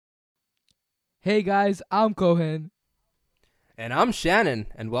Hey guys, I'm Cohen. And I'm Shannon,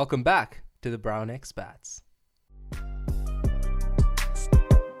 and welcome back to the Brown Expats.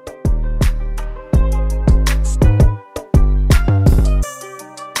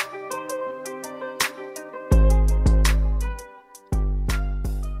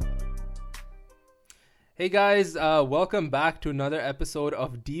 Hey guys, welcome back to another episode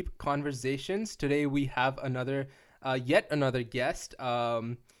of Deep Conversations. Today we have yet another guest.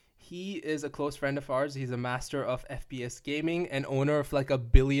 He is a close friend of ours. He's a master of FPS gaming and owner of like a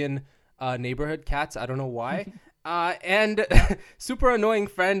billion neighborhood cats. I don't know why. And super annoying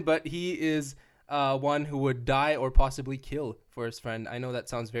friend, but he is one who would die or possibly kill for his friend. I know that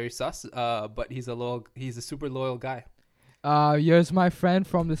sounds very sus, but he's a super loyal guy. Here's my friend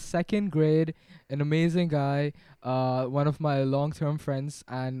from the second grade, an amazing guy, one of my long-term friends,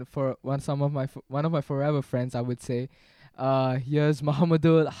 and one of my forever friends, I would say. Here's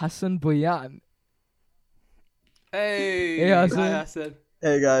Mahmadul Hassan Boyan. Hey, Hey hi Hassan. Hassan.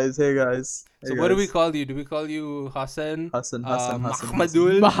 Hey guys. So what do we call you? Do we call you Hassan? Hassan.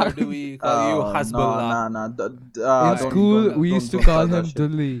 Mahmadul? Or do we call you Hasbullah? Nah. In school, we used to call him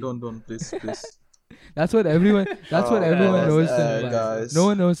Dulli. Don't, please. That's what everyone knows him by. guys. No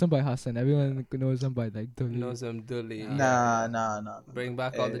one knows him by Hassan. Everyone knows him by like Dulli. Knows him Dulli. Nah. Bring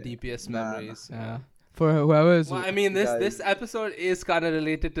back all the DPS nah. memories. Yeah. For whoever is. Well, I mean, Guys. this episode is kind of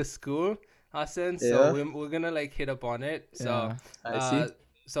related to school, Hassan. So Yeah. we're gonna like hit up on it. So Yeah. I see.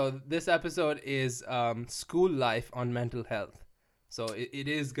 So this episode is school life on mental health. So it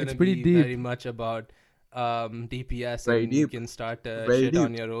is gonna It's pretty be deep. very much about DPS, Very and you deep. can start to Very shit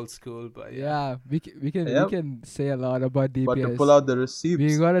on deep. your old school. But Yeah, we Yep. can say a lot about But to DPS. pull out the receipts.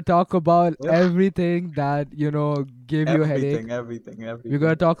 We gotta talk about Yep. everything that gave you a headache. Everything. We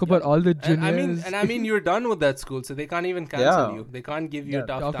gotta talk about all the And juniors. I mean, you're done with that school, so they can't even cancel Yeah. you. They can't give you Yeah. a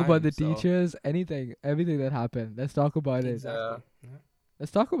tough talk time. about the so- teachers, everything that happened. Let's talk about it. Exactly. Yeah.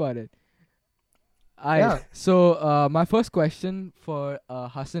 Let's talk about it. Yeah. So my first question for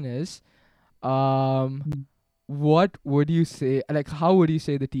Hassan is, what would you say? Like, how would you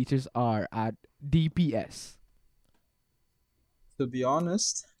say the teachers are at DPS? To be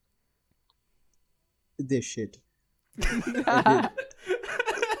honest, they shit.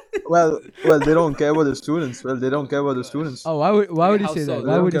 Well, they don't care about the students. Oh, why would you How say so? that? They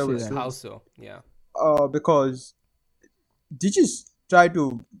Why don't would you care say about that? How so? Yeah. Because teachers try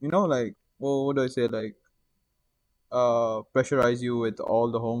to, like, what do I say, like, pressurize you with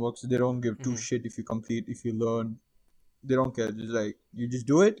all the homeworks. They don't give two Mhm. shit if you complete, if you learn. They don't care. Just like, you just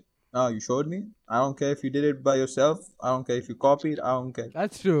do it. You showed me. I don't care if you did it by yourself. I don't care if you copied. I don't care.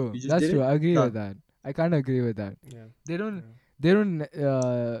 That's true. You just That's did true. it? I agree Done. with that. I kind of agree with that. Yeah. They don't. Yeah. They don't.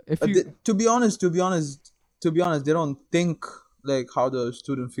 If you. To be honest, they don't think like how the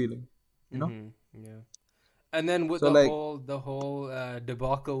student feeling. You know? Yeah. And then with So, the like- whole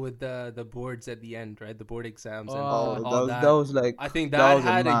debacle with the boards at the end, right? The board exams and Oh, all that. that was like I think that that was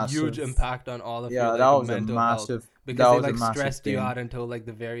a had a huge massive- impact on all of your yeah, like, that was a mental health, massive. because that they was a like massive stressed you thing. out until like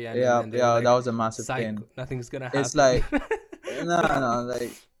the very end. Yeah, and then they were, like, that was a massive psych, thing. nothing's gonna happen. It's like no,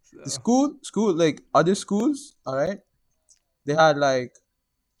 like So, the school, like other schools, all right. They had like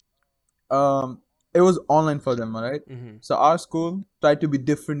it was online for them, all right. mhm. So our school tried to be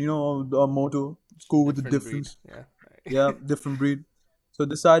different, the motto, school with a Different breed. difference. Yeah. Right. Yeah, different breed. So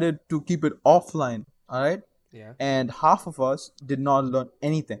decided to keep it offline, all right. Yeah. And half of us did not learn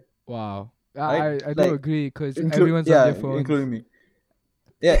anything. Wow. Right? I do Like, agree because Inclu- everyone's yeah, on their phones. including me.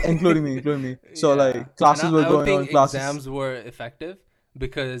 Yeah, including me. So Yeah. like classes And were I don't going think on. Classes. exams were effective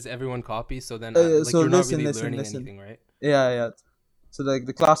because everyone copies. So then, So you're not listen, really listen, learning listen. anything, right? Yeah. So like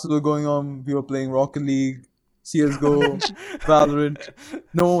the classes were going on. We were playing Rocket League, CS:GO, Valorant.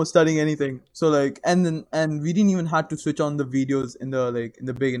 No one was studying anything. So like, and we didn't even have to switch on the videos in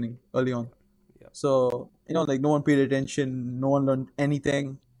the beginning, early on. Yep. So like no one paid attention. No one learned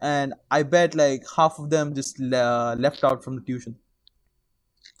anything. And I bet like half of them just left out from the tuition.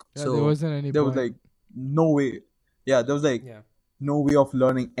 Yeah, So there wasn't any. there was point. like no way. Yeah, there was like Yeah. no way of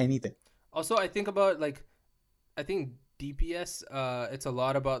learning anything. Also, I think about I think DPS. It's a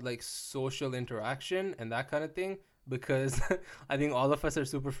lot about like social interaction and that kind of thing, because I think all of us are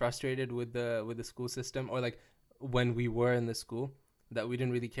super frustrated with the school system, or like when we were in the school, that we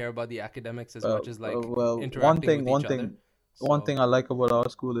didn't really care about the academics as much as like interacting with each other. One So- thing I like about our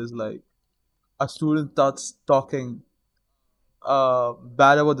school is like a student starts talking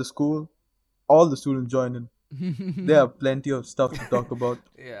bad about the school, all the students join in. There are plenty of stuff to talk about.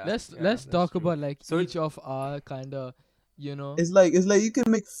 Yeah. let's yeah, let's that's talk true. about like So- each of our kind of It's like you can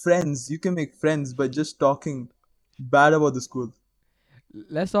make friends, but just talking bad about the school.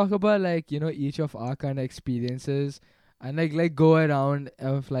 let's talk about like each of our kind of experiences, and like go around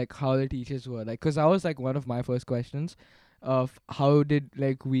of like how the teachers were like, cause that was like one of my first questions of how did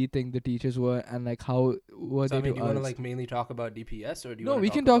like we think the teachers were, and like how were So I they mean, to do you want to us. like mainly talk about DPS, or do you No, want to we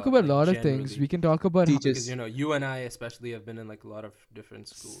can talk talk about about a like lot of things. generally? We can talk about Because Teachers. you and I especially have been in like a lot of different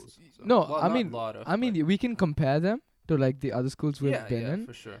schools. So, no, well, I not mean, lot of. we can compare them to like the other schools we've Yeah, been yeah, in,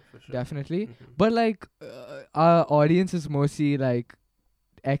 for sure, for sure. definitely. Hmm. But like our audience is mostly like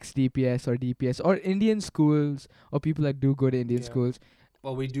ex DPS or DPS or Indian schools, or people that do go to Indian Yeah. schools.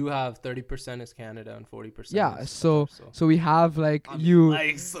 Well, we do have 30% is Canada and 40% Yeah, is so Qatar. So so we have like I mean, you.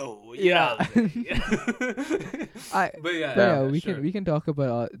 like so, Yeah. I But yeah, but yeah, yeah, we sure. can talk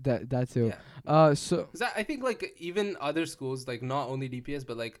about that too. Yeah. So Because I think like even other schools, like not only DPS,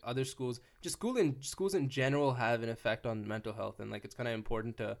 but like other schools, just schools in general have an effect on mental health, and like it's kind of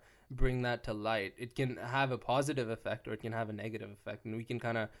important to bring that to light. It can have a positive effect or it can have a negative effect, and we can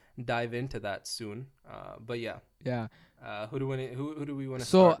kind of dive into that soon. But yeah, yeah. who do we want to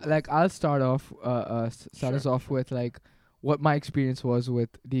So start with? like I'll start off start us Sure, off sure. with like what my experience was with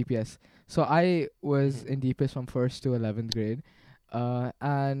DPS. So I was Mhm. in DPS from 1st to 11th grade.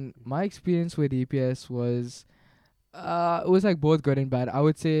 And my experience with DPS was it was like both good and bad. I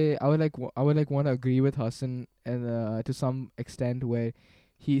would say I would like want to agree with Hassan and to some extent, where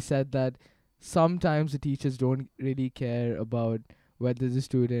he said that sometimes the teachers don't really care about whether the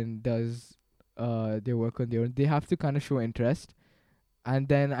student does their work on their own. They have to kind of show interest, and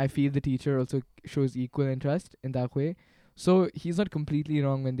then I feel the teacher also shows equal interest in that way. So he's not completely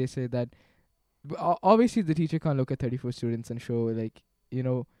wrong when they say that. Obviously, the teacher can't look at 34 students and show like you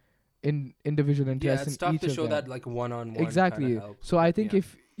know in individual Yeah, interest it's in tough each to of show them. that like one-on-one kind of Exactly. helps, So I but think yeah.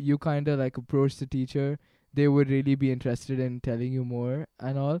 if you kind of like approach the teacher, they would really be interested in telling you more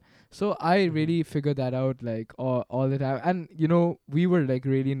and all. So I Hmm. really figured that out like all the time. And we were like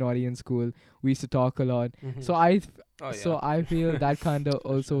really naughty in school. We used to talk a lot. Hmm. So Oh yeah, so I for feel sure. that kind of For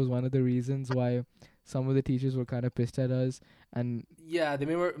also sure. was one of the reasons why some of the teachers were kind of pissed at us. And Yeah, they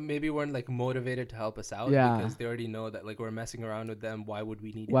maybe weren't like motivated to help us out yeah, because they already know that like we're messing around with them. Why would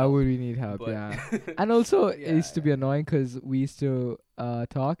we need why help? would we need help? But Yeah. And also, it yeah, used to be annoying because we used to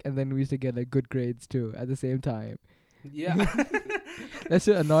talk, and then we used to get like good grades too at the same time. yeah. That's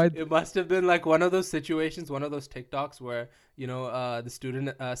what annoyed. It must have been like one of those situations, one of those TikToks where the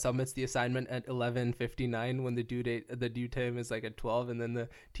student submits the assignment at 11:59 when the due time is like at 12, and then the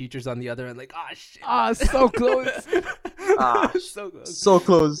teacher's on the other end like, ah, shit. Ah, so close. Ah, So close. so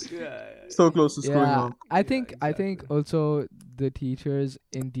close. Yeah, So close to screwing Yeah, up. yeah, I think exactly. also the teachers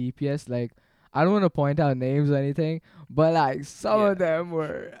in DPS, like, I don't want to point out names or anything, but like some Yeah. of them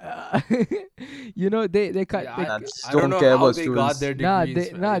were, they cut Yeah, they Nah, c- just I don't don't know care how about they got students. their nah degrees,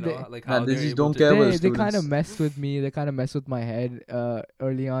 they like Nah, how they they're just able don't to care do about it. they kind of students. messed with me. They kind of messed with my head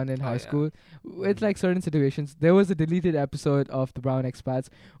early on in Oh high yeah. school with Mhm. like certain situations. There was a deleted episode of the Brown Expats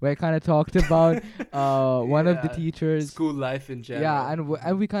where I kind of talked about one of the Yeah, teachers. school life in general. Yeah, and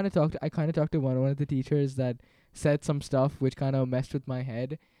and we kind of talked. I kind of talked to one of the teachers that said some stuff which kind of messed with my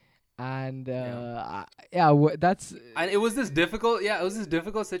head, and Yeah. that's And it was this difficult, yeah, it was this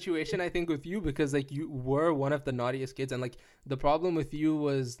difficult situation I think with you because like you were one of the naughtiest kids, and like the problem with you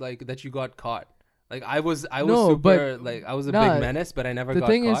was like that you got caught. Like I was no, but super like I was a big nah. menace, but I never The got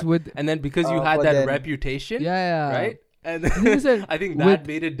thing is caught. with And then because you had But that then reputation, yeah, right? And the thing is that I think with that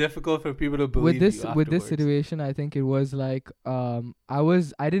made it difficult for people to with believe this you with this afterwards. situation, I think it was like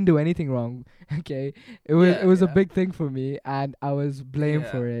I didn't do anything wrong. Okay, it Yeah, was a yeah. big thing for me, and I was blamed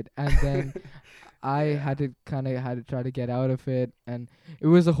Yeah. for it, and then I Yeah. had to try to get out of it, and it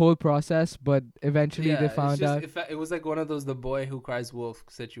was a whole process. But eventually, they Yeah, it's found just out. it was like one of those the boy who cries wolf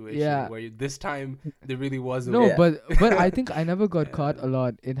situation Yeah, where this time there really was a no, Yeah. wolf. but I think I never got caught Yeah. a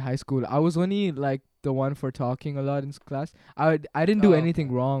lot in high school. I was only like the one for talking a lot in class. I didn't do Oh, okay.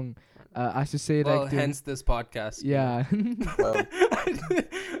 anything wrong, as to say Well, like to hence this podcast. yeah. Well,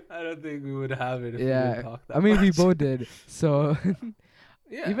 I don't think we would have it if we didn't Yeah, talk that I mean we much. both did. So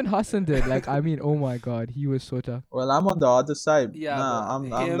Yeah. even Hassan did. Like I mean, oh my God, he was so tough. well, I'm on the other side. Yeah, but Nah,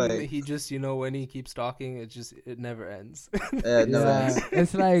 I'm like, he just, when he keeps talking, it never ends. it never Yeah, ends.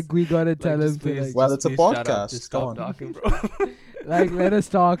 it's like we gotta tell him to like Well, it's a shut up. podcast. Just Come stop on. talking, bro. like let us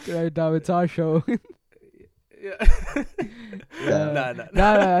talk right now. It's our show. Yeah. Yeah. Nah,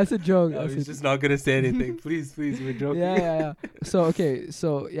 Nah, that's a joke. No, That's he's a just not gonna say anything. Please, we're joking. yeah. So okay,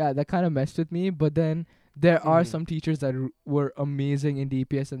 so yeah, that kind of messed with me. But then there are Mhm. some teachers that were amazing in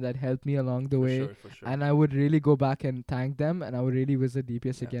DPS and that helped me along the For way. sure, for sure. And I would really go back and thank them, and I would really visit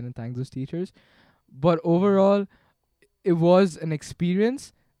DPS Yeah. again and thank those teachers. But overall, it was an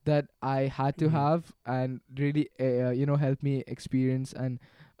experience that I had to Mhm. have, and really help me experience and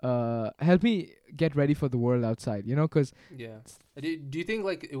help me get ready for the world outside, because Yeah. Do you think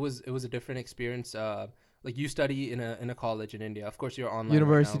like it was a different experience? Like you study in a college in India. Of course, you're online right now,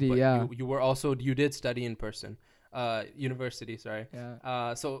 university, but yeah. you did study in person. University, sorry.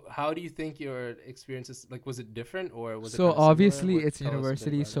 Yeah. So how do you think your experiences, like, was it different or was it So kind of similar? obviously What it's Tell us a bit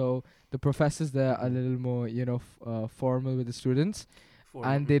university, about it. so the professors there are a Mm-hmm. little more, formal with the students, Formal.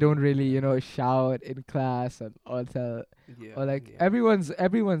 and they don't really, Okay. shout in class and all that, Yeah. or like Yeah.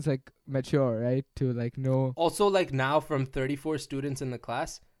 everyone's like mature, right? To like know Also, like now from 34 students in the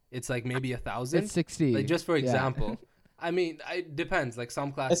class, it's like maybe a it's thousand. Like 60. just for Yeah. example, I mean, it depends. Like some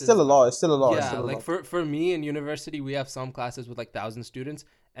It's still classes, a lot. It's still a lot. It's yeah. still a Like lot. for me in university, we have some classes with like 1,000 students,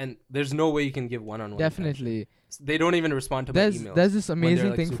 and there's no way you can give one-on-one attention. Definitely. They don't even respond to my There's emails this when they're amazing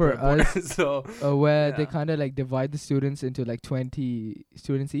like thing super for us, important. So where they yeah, kind of like divide the students into like 20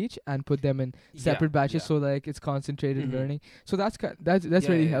 students each and put them in yeah, separate batches, yeah. so like it's concentrated Mm-hmm. learning. So that's Yeah,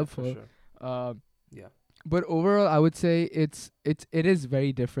 really yeah, yeah, for helpful. sure. Um Yeah. but overall I would say it is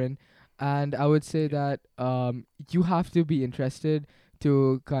very different, and I would say Yeah. that you have to be interested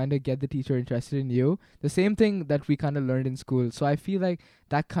to kind of get the teacher interested in you, the same thing that we kind of learned in school. So I feel like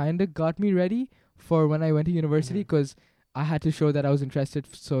that kind of got me ready for when I went to university, Mm-hmm. because I had to show that I was interested,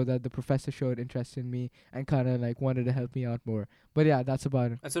 so that the professor showed interest in me and kind of like wanted to help me out more. But yeah, that's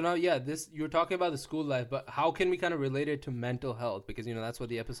about it. And so now, yeah, this you're talking about the school life, but how can we kind of relate it to mental health? Because that's what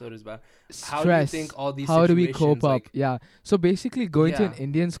the episode is about. How do you think Stress, all these how do we cope situations, up? like, Yeah, so basically going to an yeah,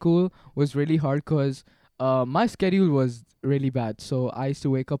 Indian school was really hard, because my schedule was really bad. So I used to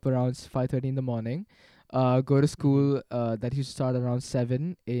wake up around 5:30 in the morning, go to mm-hmm. school that used to start around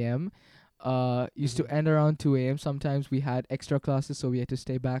 7 a.m., used to Mm-hmm. end around 2 a.m. Sometimes we had extra classes, so we had to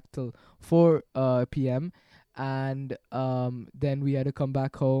stay back till 4 p.m. And then we had to come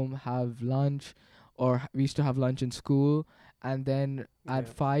back home, have lunch, or we used to have lunch in school. And then at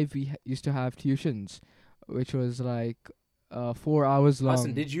Yeah. 5, we used to have tuitions, which was like 4 hours Hassan,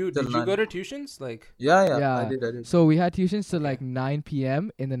 long. did you Till did you nine. go to tuitions? Like, Yeah, yeah. I Yeah. did. I did. So we had tuitions till okay, like 9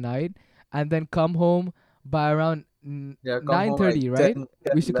 p.m. in the night, and then come home by around Yeah, come home like 9:30, right? 10, We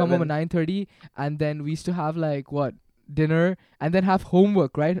 10, used to come home at 11. 9:30, and then we used to have like what, dinner, and then have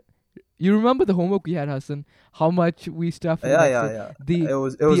homework, right? You remember the homework we had, Hassan? How much we used to have for the Yeah, next yeah, day? yeah. The It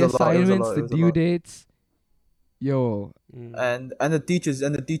was the a lot. It was a assignments, lot. It the was a due lot. dates. Yo, mm. And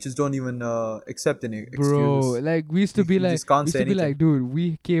the teachers don't even accept any bro, excuses. like we used to You, be you like, just can't say anything. dude,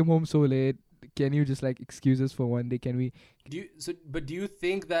 we came home so late. Can you just like excuse us for one day? Can we? Do you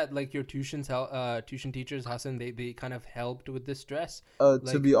think that like your tuition teachers, Hassan, they kind of helped with this stress? To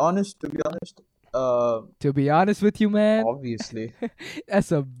Like, be honest, uh, To be honest with you, man, obviously,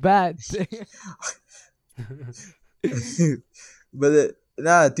 that's a bad thing.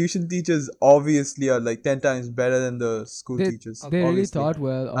 but tuition teachers obviously are like 10 times better than the school they teachers. they okay, really Obviously, taught fine.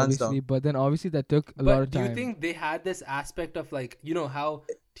 well, hands obviously, down. but then obviously that took a lot But of do you time. think they had this aspect of like, how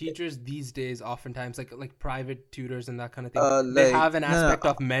teachers these days oftentimes, like private tutors and that kind of thing, they Like have an no, no, aspect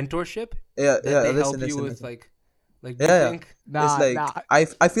of mentorship yeah, that yeah. they Listen, help you listen, with, listen. like do you Yeah, yeah. think? It's Nah, like nah,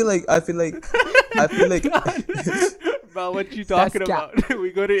 I feel like Bro, what you that's talking cap. about?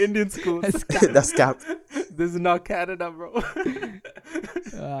 We go to Indian schools. That's cap. that's cap. This is not Canada, bro.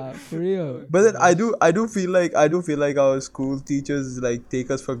 For real. But then I do feel like our school teachers like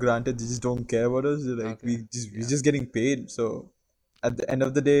take us for granted. They just don't care about us. They're like Okay. we're Yeah. just getting paid. So at the end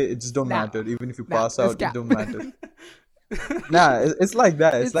of the day, it just don't Nah, matter. Even if you nah, pass that's out, it cap. don't matter. Nah, it's like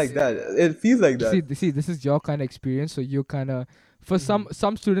that. It's It's like that. Yeah. It feels like that. see, this is your kind of experience, so you kind of, for Mhm.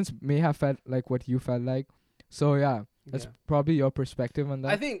 some students may have felt like what you felt like. So yeah, that's Yeah. probably your perspective on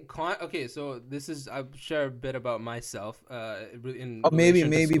I that. think okay, so this is I'll share a bit about myself in Or maybe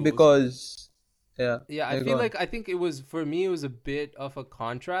relation to maybe schools. because yeah. Yeah, I Yeah, go feel on. like I think it was for me it was a bit of a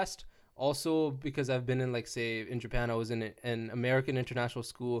contrast. Also because I've been in, like, say in Japan, I was in an American international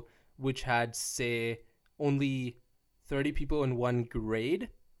school which had, say, only 30 people in one grade.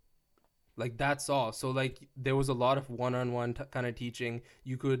 Like that's all. So like there was a lot of one-on-one kind of teaching.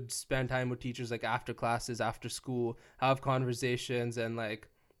 You could spend time with teachers like after classes, after school, have conversations, and like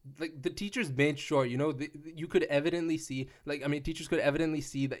the teachers made sure, you could evidently see, like, I mean, teachers could evidently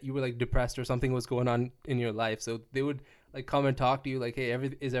see that you were like depressed or something was going on in your life, so they would like come and talk to you like, hey,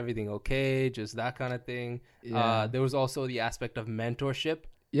 is everything okay, just that kind of thing. Yeah, There was also the aspect of mentorship,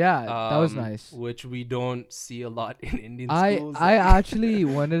 yeah, that was nice. which we don't see a lot in Indian I schools. I like- actually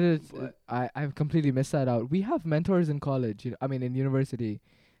wanted to. But I've completely missed that out. We have mentors in college. I mean, in university.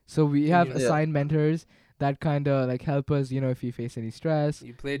 So we in have uni- Yeah. assigned mentors that kind of like help us. If you face any stress.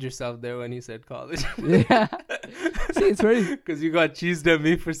 you played yourself there when you said college. Yeah. See, it's very Because you got cheesed at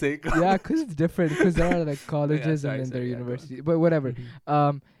me for saying. yeah, because it's different. Because there are like Yeah, colleges sorry, and then there are sorry, yeah, go on. universities, but whatever.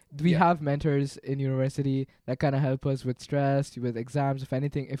 Um, we Yeah. have mentors in university that kind of help us with stress, with exams. If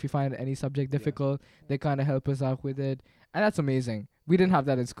anything, if you find any subject Yeah. difficult, they kind of help us out with it, and that's amazing. We didn't have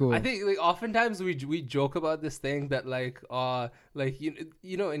that in school. I think like oftentimes we joke about this thing that like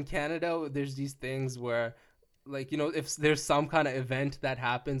in Canada there's these things where like if there's some kind of event that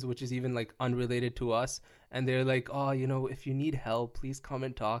happens which is even like unrelated to us and they're like if you need help please come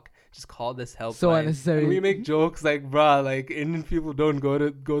and talk, just call this helpline. So unnecessary. And we make jokes like bruh, like Indian people don't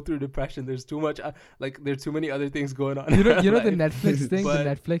go through depression, there's too much there's too many other things going on you know, in you know our the life. Netflix thing, the But-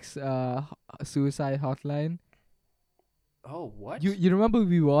 Netflix suicide hotline. Oh, what? You remember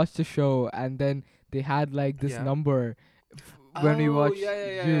we watched the show and then they had like this Yeah. number when we watched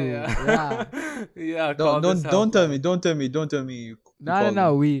yeah. Yeah, call Don't this don't tell me, helpline. don't tell me. You No, called no,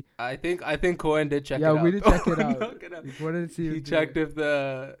 them. we I think Cohen did check it yeah out. we did check it I'm out. not gonna- We wanted to see He if checked if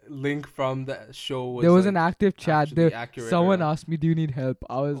the link from the show was there was like, an active chat. actually There, accurate someone or not. asked me, "Do you need help?"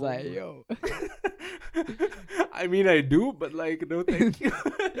 I was Oh like, my- "Yo." I mean, I do, but like, no, thank you.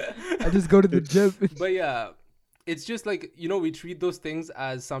 I just go to the gym. But yeah, it's just like we treat those things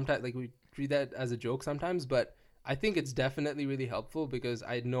as sometimes like we treat that as a joke sometimes, but I think it's definitely really helpful because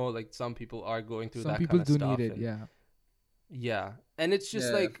I know like some people are going through Some that people kind of do stuff. need it. and- Yeah. Yeah. And it's just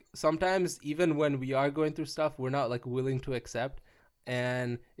Yeah. like sometimes even when we are going through stuff, we're not like willing to accept.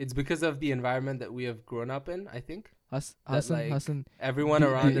 And it's because of the environment that we have grown up in, I think. Hassan, like, Hassan, Everyone Do-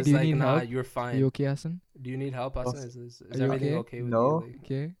 around do is you like, need nah, help? you're are fine. you okay, Hassan? Do you need help, Hassan? Of- Is Are you everything okay? okay with No. you? Like,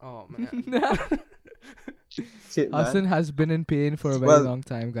 Okay. oh, man. Shit, man. Hassan has been in pain for a very Well- long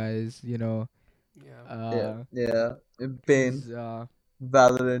time, guys. Yeah. Yeah. In pain. he's,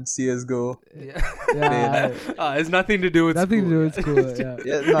 Valorant, CS:GO. Yeah. yeah, It's nothing to do with nothing to school. do with school.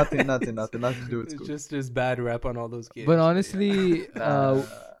 Yeah. Yeah, nothing to do with It's school. just his bad rep on all those games. But honestly, Uh,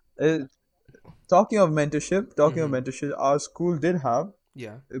 talking of mentorship, our school did have,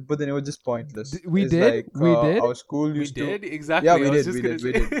 yeah. but then it was just pointless. We It's did? Like, We did? Our school We used to. did? Exactly. Yeah, I we was did. just We gonna did.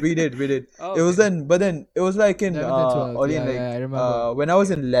 We say. did. We did. We did. Oh, It was okay. then, but then it was like in 11th and 12th. only Yeah, like yeah, I remember. when I was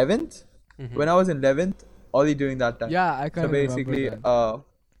in 11th. Mhm. When I was in 11th, only during that time. Yeah, I kind So of basically, remember that.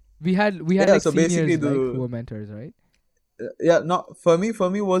 We had yeah, like so basically seniors like, the- who were mentors, right? yeah, not for me. For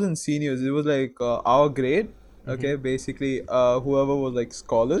me, it wasn't seniors. It was like our grade. Mm-hmm. Okay, basically, whoever was like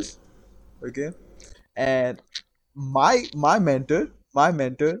scholars. Okay, and my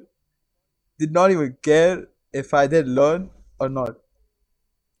mentor did not even care if I did learn or not.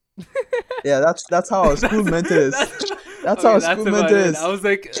 Yeah, that's how our school mentor is. That's how our school about mentor it. is. I was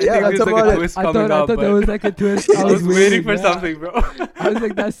like, Yeah, I think that's there's like about a it. twist I coming thought up. there but was like a twist. I was waiting for yeah. something, bro. I was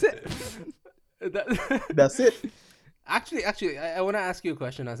like, that's it. That's it. Actually, I want to ask you a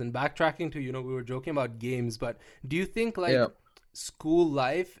question, Hassan. Backtracking to, we were joking about games, but do you think like Yeah. school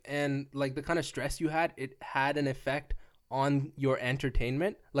life and like the kind of stress you had, it had an effect on your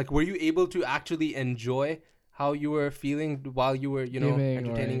entertainment? Like, were you able to actually enjoy how you were feeling while you were, Gaming or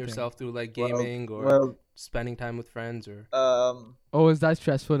entertaining anything. yourself through like Well- gaming or Well, spending time with friends or? Oh, is that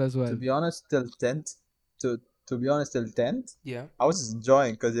stressful as well? to be honest, till 10th, to be honest, till 10th, Yeah. I was just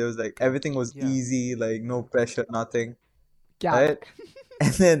enjoying because it was like everything was Yeah. easy, like no pressure, nothing. Yeah. Right?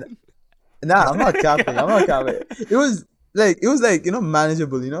 And then, I'm not capping. It was like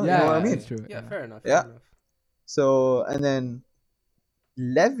manageable. You know Yeah, what I mean? it's true. Yeah, fair enough. Yeah. Fair enough. So and then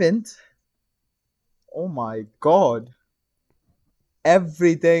 11th, oh my god,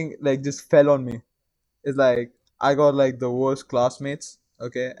 everything like just fell on me. It's like I got like the worst classmates.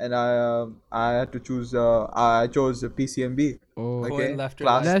 Okay, and I had to choose. I chose PCMB. Oh. Cohen Okay, left her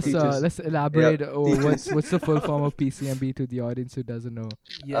class life. teachers. Let's elaborate. teachers. What's the full form of PCMB to the audience who doesn't know?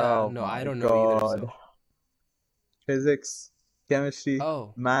 Yeah, Oh no, I my don't know either. God. So. Physics, chemistry,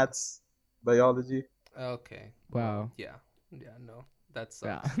 Oh, maths, biology. okay. Wow. Yeah, no, that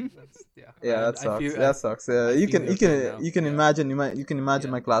Yeah. sucks. That's, yeah, Yeah, I- that I sucks. feel- That sucks. I You feel can your you pain can now. you can Yeah. imagine you can imagine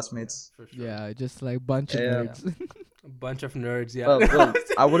Yeah. my classmates. for sure. Yeah, just like bunch of Yeah. nerds. A bunch of nerds. Yeah. Well,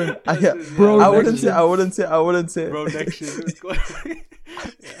 I wouldn't. That's Yeah, just- Bro, I next wouldn't say. year. I wouldn't say. Bro, next year.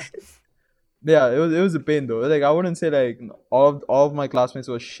 Yeah. Yeah, it was a pain though. Like I wouldn't say like all of my classmates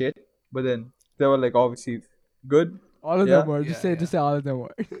were shit, but then they were like obviously good. All of Yeah. them were. Just Yeah, say all of them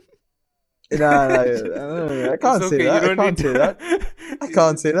were. I can't It's say okay, that. you I don't can't need say to- that. I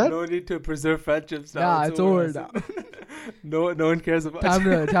can't say that. No need to preserve friendships now. Nah, it's over Hassan. now. No one cares about Time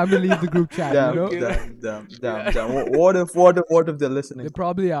to leave the group chat. Damn, You know, Okay. damn. What if they're they listening?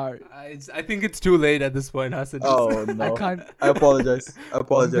 probably are. I think it's too late at this point, Hassan. Oh I no. can't. I apologize. I I'm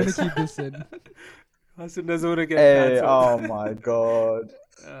apologize. gonna keep this in. Hassan doesn't want to get Hey, canceled. oh my god.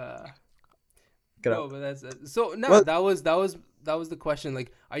 Uh, No, Correct. but that's so. No, Well, that was the question.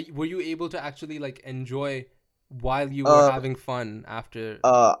 Like, were you able to actually like enjoy while you were uh, having fun after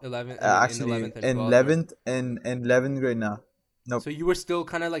uh, 11? I mean, in actually, 11th and in 12th, or 11th in 11th grade now. Nope. so you were still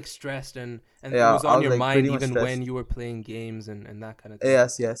kind of like stressed, and it Yeah, was I on was your like mind pretty much even when stressed. you were playing games and that kind of thing.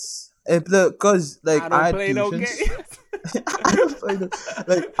 Yes, yes. If the cause like I I don't had play no games. tuitions. I don't play the,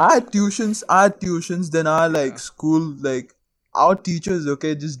 like I had tuitions. Then I like Yeah. school. Like our teachers,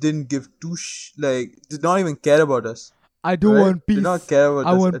 okay, just didn't give like did not even care about us. I don't Right? want Did not peace. care about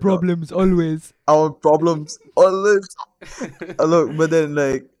I us want at all. problems always. Our problems always. Look, but then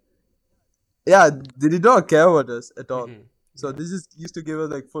like yeah, they did not care about us at all. Hmm. So Yeah. they just used to give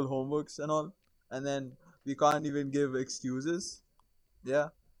us like full homeworks and all, and then we can't even give excuses. Yeah,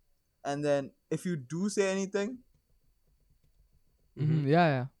 and then if you do say anything, Hmm. Yeah,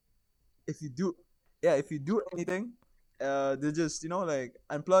 yeah. if you do, yeah, if you do anything, they just like,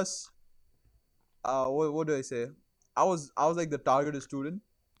 and plus, what do I say? I was like the targeted student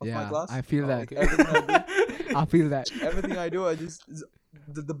of my Yeah, I class. feel Oh, that. Like okay. everything I do, I feel that. I just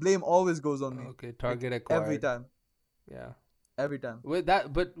the blame always goes on me. Okay. Like Target every acquired. time, Yeah. every time. With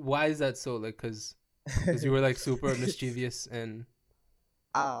that, but why is that so? Like, cause you were like super mischievous and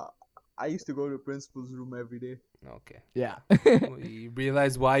uh, I used to go to principal's room every day. okay. Yeah. We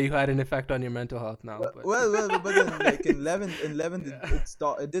realize why you had an effect on your mental health now, but But then like in 11th yeah. it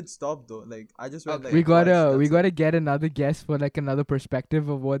stopped. It did stop though. Like I just went Okay. we like twice. gotta we That's it. gotta get another guest for like another perspective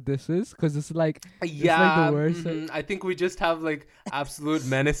of what this is, cause it's like the Yeah, worst. I think we just have like absolute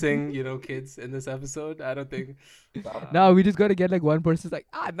menacing, kids in this episode. I don't think. No, we just gotta get like one person's like,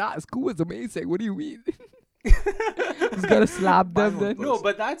 nah, school was amazing. What do you mean? Just gotta slap Find them one then. No, person.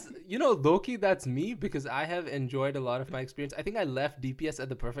 but that's Loki. That's me because I have enjoyed a lot of my experience. I think I left DPS at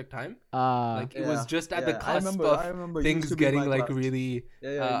the perfect time. Like it was Yeah, just at the yeah. cusp I of remember you used things to be in getting my like class. really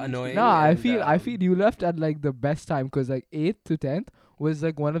Yeah, yeah. You used to be No, annoying, there. I and feel I feel you left at like the best time, cause like 8th to 10th was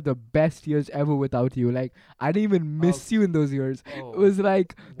like one of the best years ever without you. Like I didn't even oh, miss you in those years. It oh, was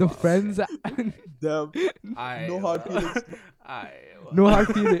like the wow, friends. okay. Damn. I No hard well, feelings. I No well,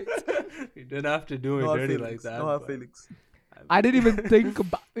 hard feelings. you didn't have to do No it hard dirty like feelings. No that, hard but feelings. I I didn't even mean, think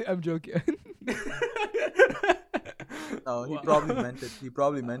about it. I'm joking. No, he Wow. probably meant it. He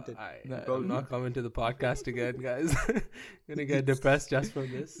probably meant it. He Nah, I'm probably not meant it. coming to the podcast again, guys. Gonna get depressed just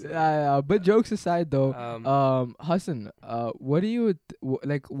from this. So. yeah, but jokes aside though, Um, Hassan, what do you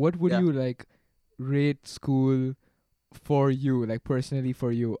like? What would Yeah. you like rate school for you, like personally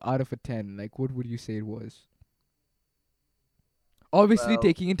for you, out of a 10? Like, what would you say it was? Obviously, Well,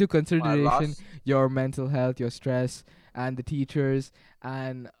 taking into my consideration last. your mental health, your stress, and the teachers,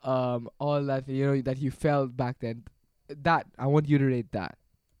 and all that that you felt back then. That I want you to rate that.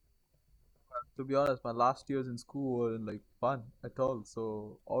 To be honest, my last years in school weren't like fun at all.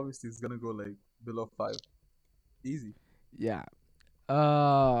 So obviously it's gonna go like below 5. Easy. Yeah.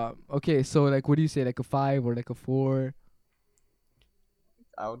 Okay. So, like, what do you say? Like a 5 or like a 4?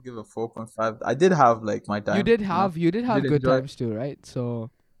 I would give a 4.5. I did have like my You time, did have you did have Did good enjoy. times too, right? So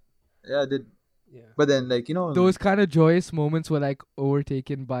Yeah, I did. yeah. But then like those kind of joyous moments were like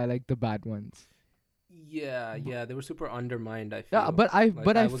overtaken by like the bad ones. Yeah, B- yeah, they were super undermined, I Yeah, feel.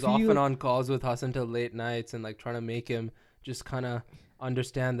 Like I I was often feel on calls with Hassan till late nights and like trying to make him just kind of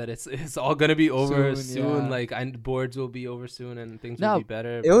understand that it's all gonna be over soon, soon. yeah. Like and boards will be over soon and things will be Now,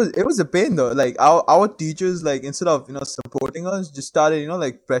 better. it But was a pain though. Like our teachers, like instead of supporting us, just started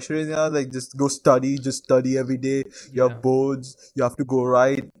like pressuring us, like just study every day. You yeah, have boards, you have to go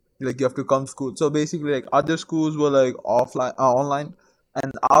right, like you have to come to school. So basically, like other schools were like offline, online,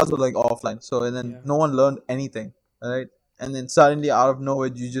 and ours were like offline. So and then yeah. no one learned anything, right? And then suddenly out of nowhere,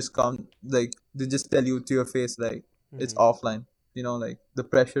 you just come, like they just tell you to your face like it's Mhm, offline. Like the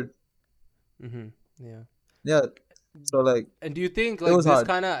pressure. mhm, yeah. Yeah. So like And do you think it like was this hard.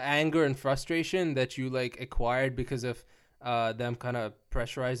 kind of anger and frustration that you like acquired because of them kind of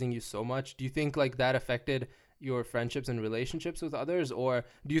pressurizing you so much, do you think like that affected your friendships and relationships with others, or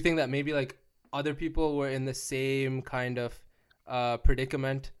do you think that maybe like other people were in the same kind of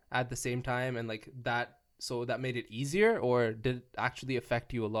predicament at the same time and like that so that made it easier, or did it actually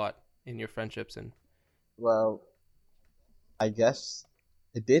affect you a lot in your friendships and Well, I guess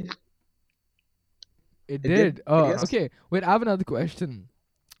it did. it It did, did. I Oh, guess. okay. Wait, I have another question.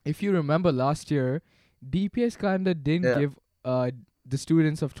 If you remember last year, DPS kinda didn't Yeah. give the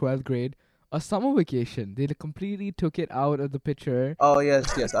students of 12th grade a summer vacation. They completely took it out of the picture Oh yes,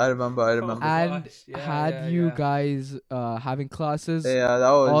 yes, I remember, I Oh remember. and gosh, yeah, had yeah, you yeah. guys having classes Yeah,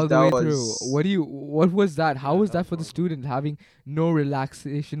 all the that way through. was. What was that? How Yeah, was that that was for the horrible. student having no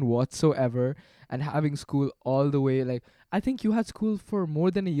relaxation whatsoever and having school all the way? Like, I think you had school for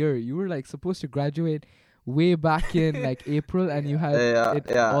more than a year. You were like supposed to graduate way back in like April, and you Yeah, had Yeah, it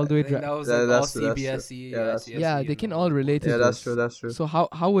yeah, all the I way. think that was like all that's true, that's true. CBSE, Yeah, that's true. Yeah, ICSE, they and can all all the relate to Yeah, bullshit. that's true, this. that's true. So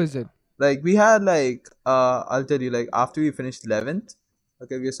how was Yeah. it? Like we had like I'll tell you, like after we finished 11th,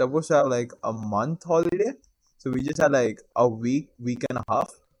 okay, we were supposed to have like a month holiday. So we just had like a week and a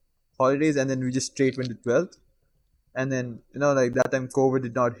half holidays, and then we just straight went to 12th. And then like that time COVID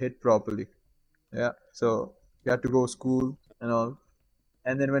did not hit properly. Yeah, so we had to go school and all.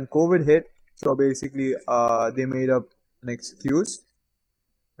 And then when COVID hit, so basically they made up an excuse.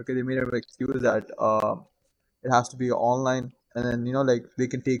 Okay, they made up an excuse that it has to be online, and then like they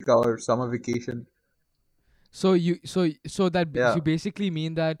can take our summer vacation. So that Yeah, you basically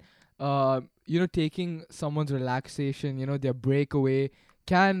mean that taking someone's relaxation, their breakaway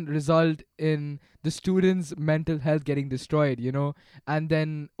can result in the students' mental health getting destroyed, and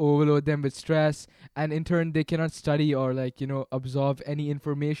then overload them with stress, and in turn they cannot study or like absorb any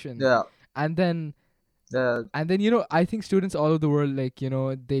information, yeah, and then yeah, I think students all over the world, like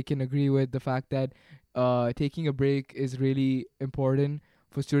they can agree with the fact that taking a break is really important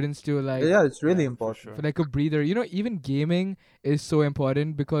for students to like yeah. It's really Yeah, for important. for sure. like a breather. Even gaming is so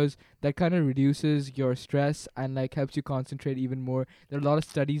important because that kind of reduces your stress and like helps you concentrate even more. There are a lot of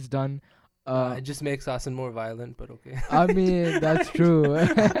studies done. It just makes Hassan more violent, but okay. I mean that's true.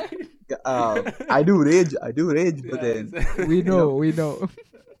 I do rage, but Yeah, then we you know, know, we know,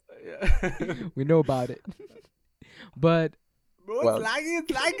 yeah. we know about it. But Bro, it's well, lagging,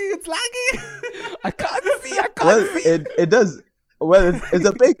 it's lagging, it's lagging. I can't see. I can't well, see. it does. Well, it's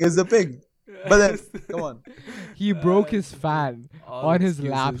a pig, it's a pig. But then, come on, He broke his fan All on his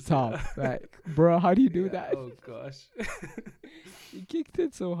excuses, laptop. yeah. Like, bro, how do you do Yeah, that? oh gosh. He kicked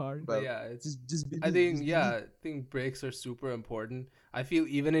it so hard. But well, yeah, it's just I think just yeah, I think breaks are super important. I feel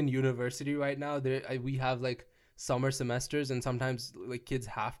even in university right now, we have like summer semesters, and sometimes like kids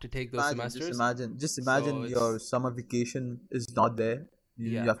have to take those semesters. just So imagine your it's summer vacation is not there. You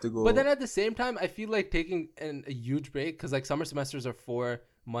yeah. have to But then go. at the same time, I feel like taking a huge break because like summer semesters are 4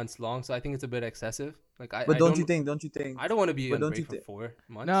 months long, so I think it's a bit excessive. Like But I don't don't you think? I don't want to be But on don't you break for think? 4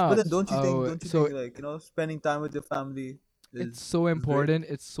 months. But No, then That's don't you so think like spending time with your family it's is so great? important.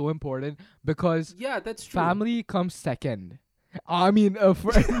 It's so important because yeah, that's true. family comes second. I mean, a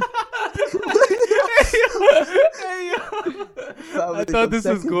friend. Hey, yo. I Family thought comes this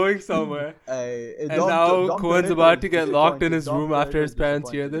was second. going somewhere. And Dom, now Dom Cohen's Toretto about is to get locked in disappointed. his Dom room after Toretto his is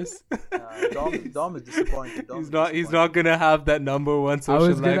parents hear disappointed. this. Dom is disappointed. He's not Disappointed. gonna have that number one I social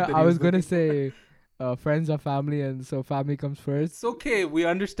was life gonna that I he was was gonna looking for. say, friends are family, and so family comes first. It's okay. We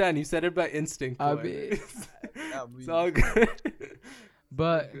understand. You said it by instinct, I Cohen. mean, Yeah, It's all good.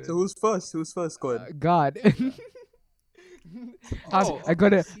 but so who's first? Who's first, Cohen? God, Oh, I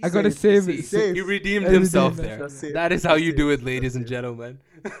gotta Safe. save see, it. Safe. he redeemed I himself redeemed there. That's safe. That is how That's you do safe. it, ladies That's and safe. gentlemen.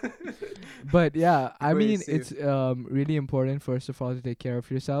 But yeah, I Very mean, safe. it's really important first of all to take care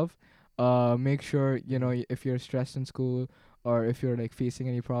of yourself. Make sure if you're stressed in school or if you're like facing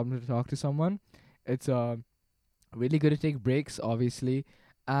any problems to talk to someone. It's really good to take breaks, obviously,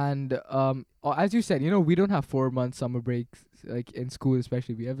 and as you said, we don't have 4 months summer breaks like in school,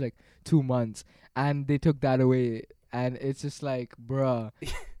 especially. We have like 2 months, and they took that away, and it's just like, bruh,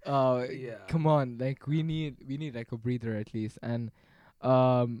 Yeah. come on, like we need like a breather at least, and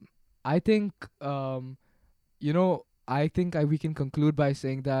um, I think we can conclude by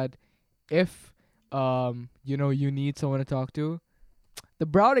saying that if you need someone to talk to, the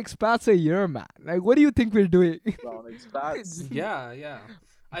Brown expats a year, man. Like, what do you think we're doing? Brown expats. Yeah.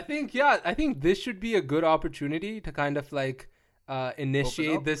 I think this should be a good opportunity to kind of like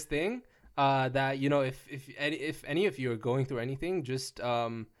initiate up. this thing. That if any of you are going through anything, just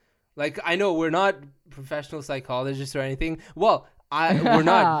like I know we're not professional psychologists or anything. Well, we're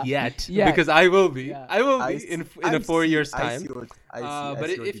not yet Yeah. because I will be. Yeah. I will I be see- in a 4 years I time. see what But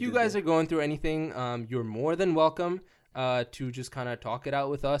see what if you did guys there. are going through anything, you're more than welcome to just kind of talk it out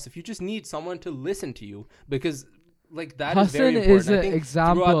with us. If you just need someone to listen to you, because like that is very Hassan important. is I an think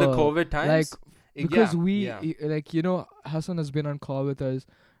example. throughout the COVID times, Like, because yeah. Hassan has been on call with us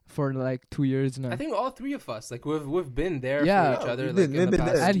for like 2 years now. I think all three of us, like we've been there Yeah. for each other, We've like been- in we've the been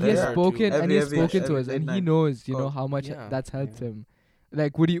past there. And he year has Yeah. or spoken, two. and he has Every spoken to every us, and late he night knows, call. how much Yeah, that's helped yeah. him.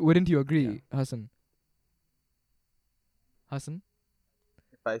 Like, wouldn't you agree, Yeah. Hassan? Hassan?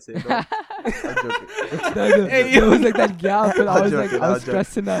 If I say no, Hey, It was like that gap, and I I'm was like, joking, I I'm was joking.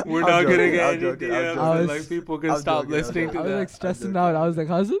 stressing out. We're I'm not gonna joking, get I'm any joking, I'm DMs. joking. And, like people can I'm stop joking, I'm listening joking. I to was that. like stressing joking. out. I was like,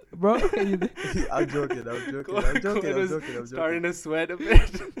 how's it, bro? I'm joking. Quinn was starting to sweat a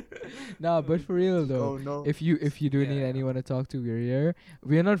bit. Nah, but for real though, Oh no. if you do need Yeah. anyone to talk to, we're here.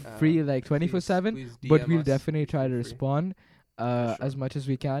 We're not free like 24/7, Please but DM we'll us. definitely Please try to feel free. respond For as sure. much as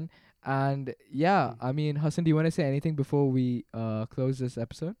we can. And yeah, Mm. I mean, Hassan, do you want to say anything before we close this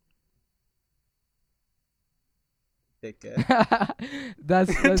episode? Take care.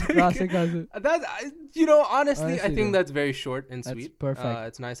 That's classic Hassan. That's honestly, I Honestly, think though. that's very short and That's sweet. perfect.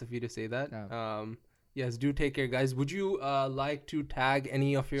 It's nice of you to say that. Yeah. Yes, do take care, guys. Would you like to tag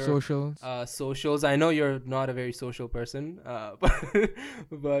any of your Socials. socials? I know you're not a very social person,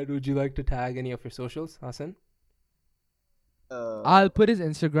 but would you like to tag any of your socials, Hassan? I'll put his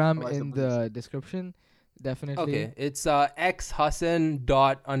Instagram am I in supposed the description. Definitely. Okay, it's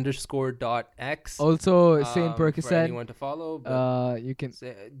xhassan._.x. Also, same For Percocet. anyone to follow. But You can.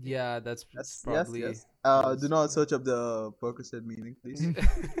 yeah, that's Yes, probably. yes. Do not search up the Percocet meaning, please.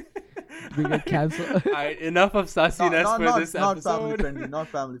 We get cancelled. Alright, enough of sassiness for this not family episode. friendly. Not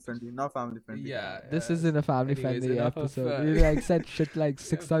family friendly. Yeah, This yeah. isn't a Anyways, family-friendly enough of, episode. We like said shit like Yeah,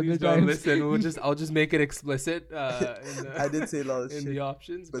 600 please don't times. listen. I'll just make it explicit. I did say a lot of in shit. the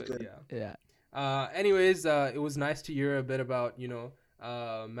options, but then- yeah. Yeah. Anyways, it was nice to hear a bit about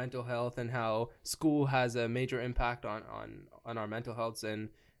mental health and how school has a major impact on our mental health. And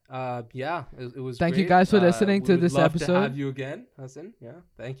it was. Thank you great. guys for listening We to would this love to episode. have you again, Hassan. Yeah,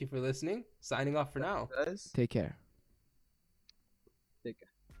 thank you for listening. Signing off for now. Guys. Take care.